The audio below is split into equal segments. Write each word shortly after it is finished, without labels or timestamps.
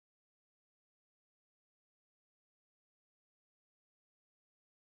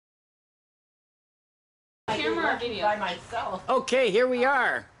Camera or video? By myself. Okay, here we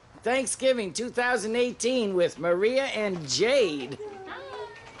are. Thanksgiving 2018 with Maria and Jade.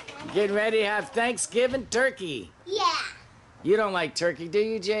 Getting ready to have Thanksgiving turkey. Yeah. You don't like turkey, do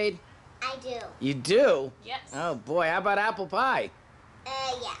you, Jade? I do. You do? Yes. Oh boy, how about apple pie?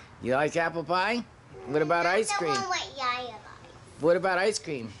 Yeah. You like apple pie? What about Not ice cream? The one with Yaya What about ice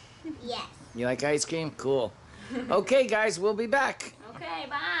cream? Yes. You like ice cream? Cool. Okay, guys, we'll be back. Okay,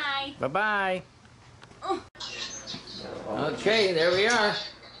 bye. Bye-bye. Okay, there we are.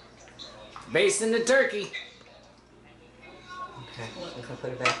 Basting the turkey. Okay, we can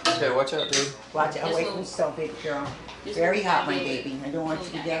put it back. Okay, watch out, dude. Watch it away from the stove, baby girl. Very hot, my baby. I don't want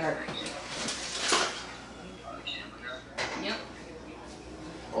you to get hurt. Yep.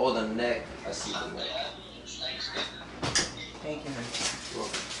 Oh, the neck. I see the neck. Thank you, honey.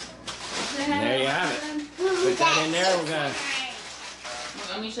 There you have it. Put that in there. We're gonna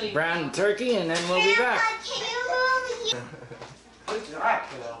Let me show you. brown the turkey, and then we'll be back. Can you move? What's that?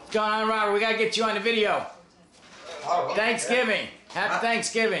 What's going on, Robert? We gotta get you on the video. Thanksgiving. Happy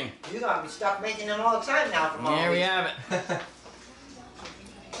Thanksgiving. You're gonna be stuck making them all the time now from all There we these. have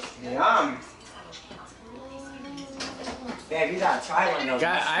it. Yum. Babe, you gotta try one of those.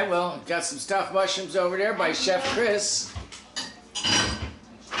 I will. Got some stuffed mushrooms over there by Chef Chris.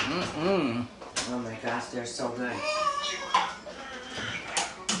 Mm-mm. Oh my gosh, they're so good.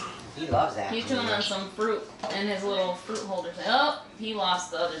 He loves that. He's chewing on some fruit in his little fruit holder. Oh, he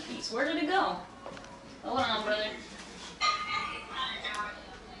lost the other piece. Where did it go? Hold on, brother.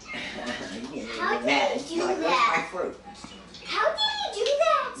 How did you do Like, that? where's my fruit? How did you do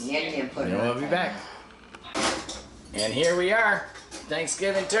that? Yeah, you didn't put it And we'll be back. And here we are.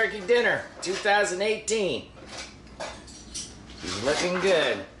 Thanksgiving turkey dinner 2018. She's looking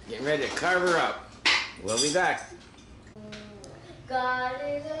good. Getting ready to carve her up. We'll be back. God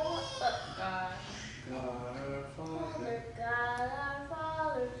is a God. Father, God our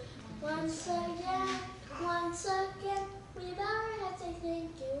Father. Once again, we bow our heads and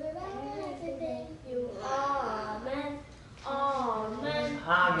thank you. We bow our heads and thank you. Amen. Amen.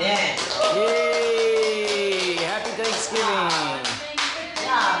 Amen. Yay! Happy Thanksgiving.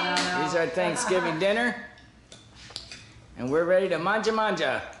 Here's our Thanksgiving dinner. And we're ready to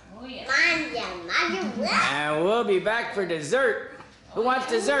manja. Oh, yeah. Manja. And we'll be back for dessert. Who wants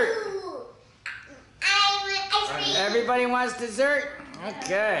dessert? Ooh. I want ice cream. Everybody wants dessert?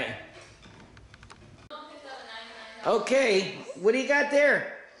 Okay. Okay, what do you got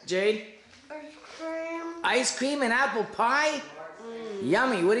there, Jade? Ice cream and apple pie?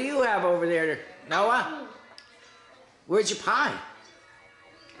 Yummy. What do you have over there, Noah? Where's your pie?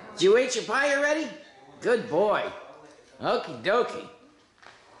 Did you eat your pie already? Good boy. Okie dokie.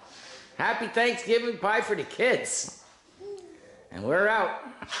 Happy Thanksgiving pie for the kids. And we're out.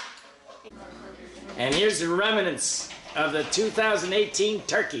 And here's the remnants of the 2018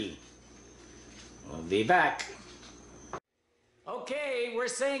 turkey. We'll be back. Okay, we're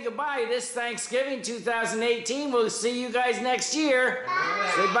saying goodbye this Thanksgiving 2018. We'll see you guys next year.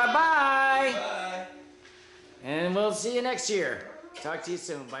 Bye. Say bye-bye. Bye. And we'll see you next year. Talk to you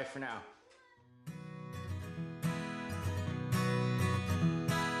soon. Bye for now.